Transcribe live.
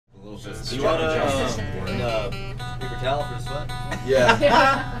You want a paper towel for the sweat? Yeah.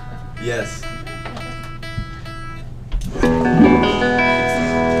 Yes.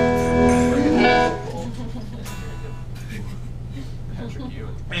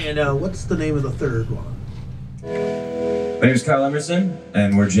 And what's the name of the third one? My name is Kyle Emerson,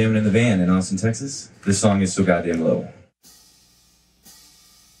 and we're jamming in the van in Austin, Texas. This song is So Goddamn Low.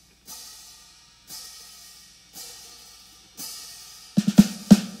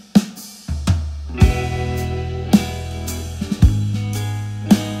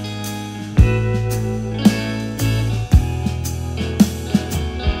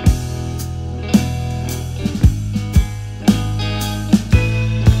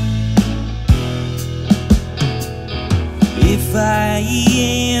 If I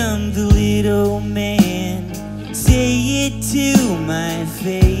am the little man, say it to my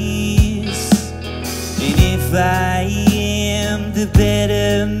face. And if I am the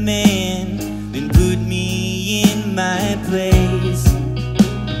better man, then put me in my place.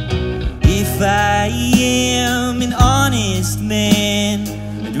 If I am an honest man,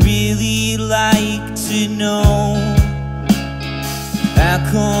 I'd really like to know how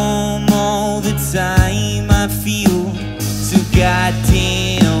come all the time I feel so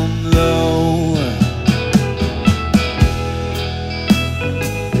goddamn low.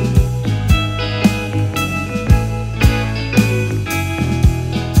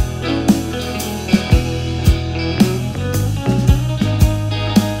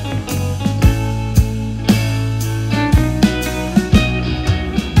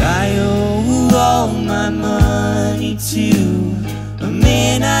 I owe all my money to a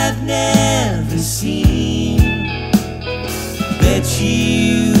man I've never seen. Bet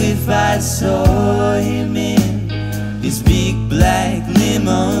you if I saw him in his big black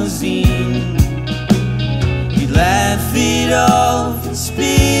limousine, he'd laugh it off and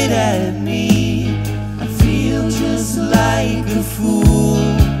spit at me. I feel just like a fool.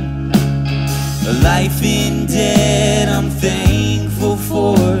 A life in debt I'm thankful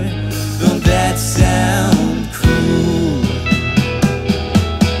for. Don't that sound cruel?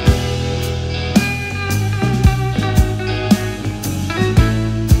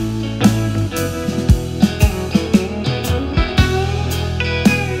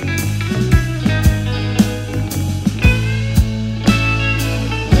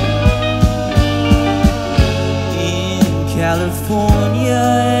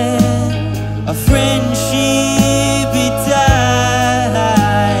 California, a friendship it died.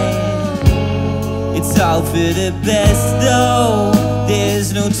 It's all for the best though,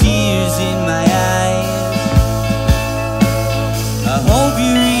 there's no tears in my eyes. I hope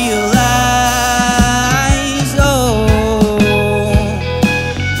you realize, oh,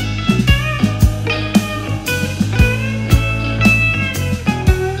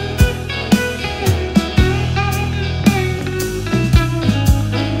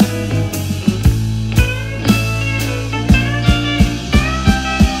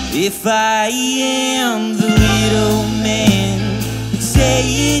 if I am the little man, say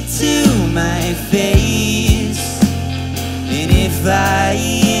it to my face. And if I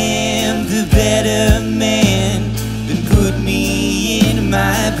am the better man, then put me in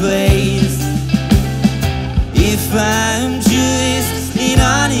my place. If I'm just an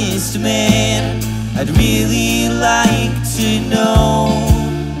honest man, I'd really like to know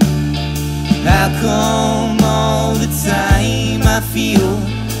how come all the time I feel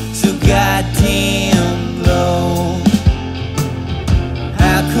so goddamn low.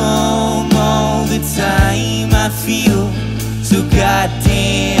 How come all the time I feel so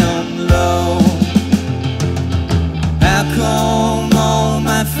goddamn low? How come all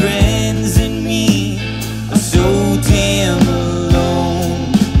my friends and me are so damn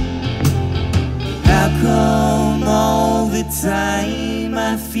alone? How come all the time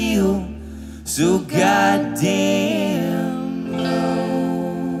I feel so goddamn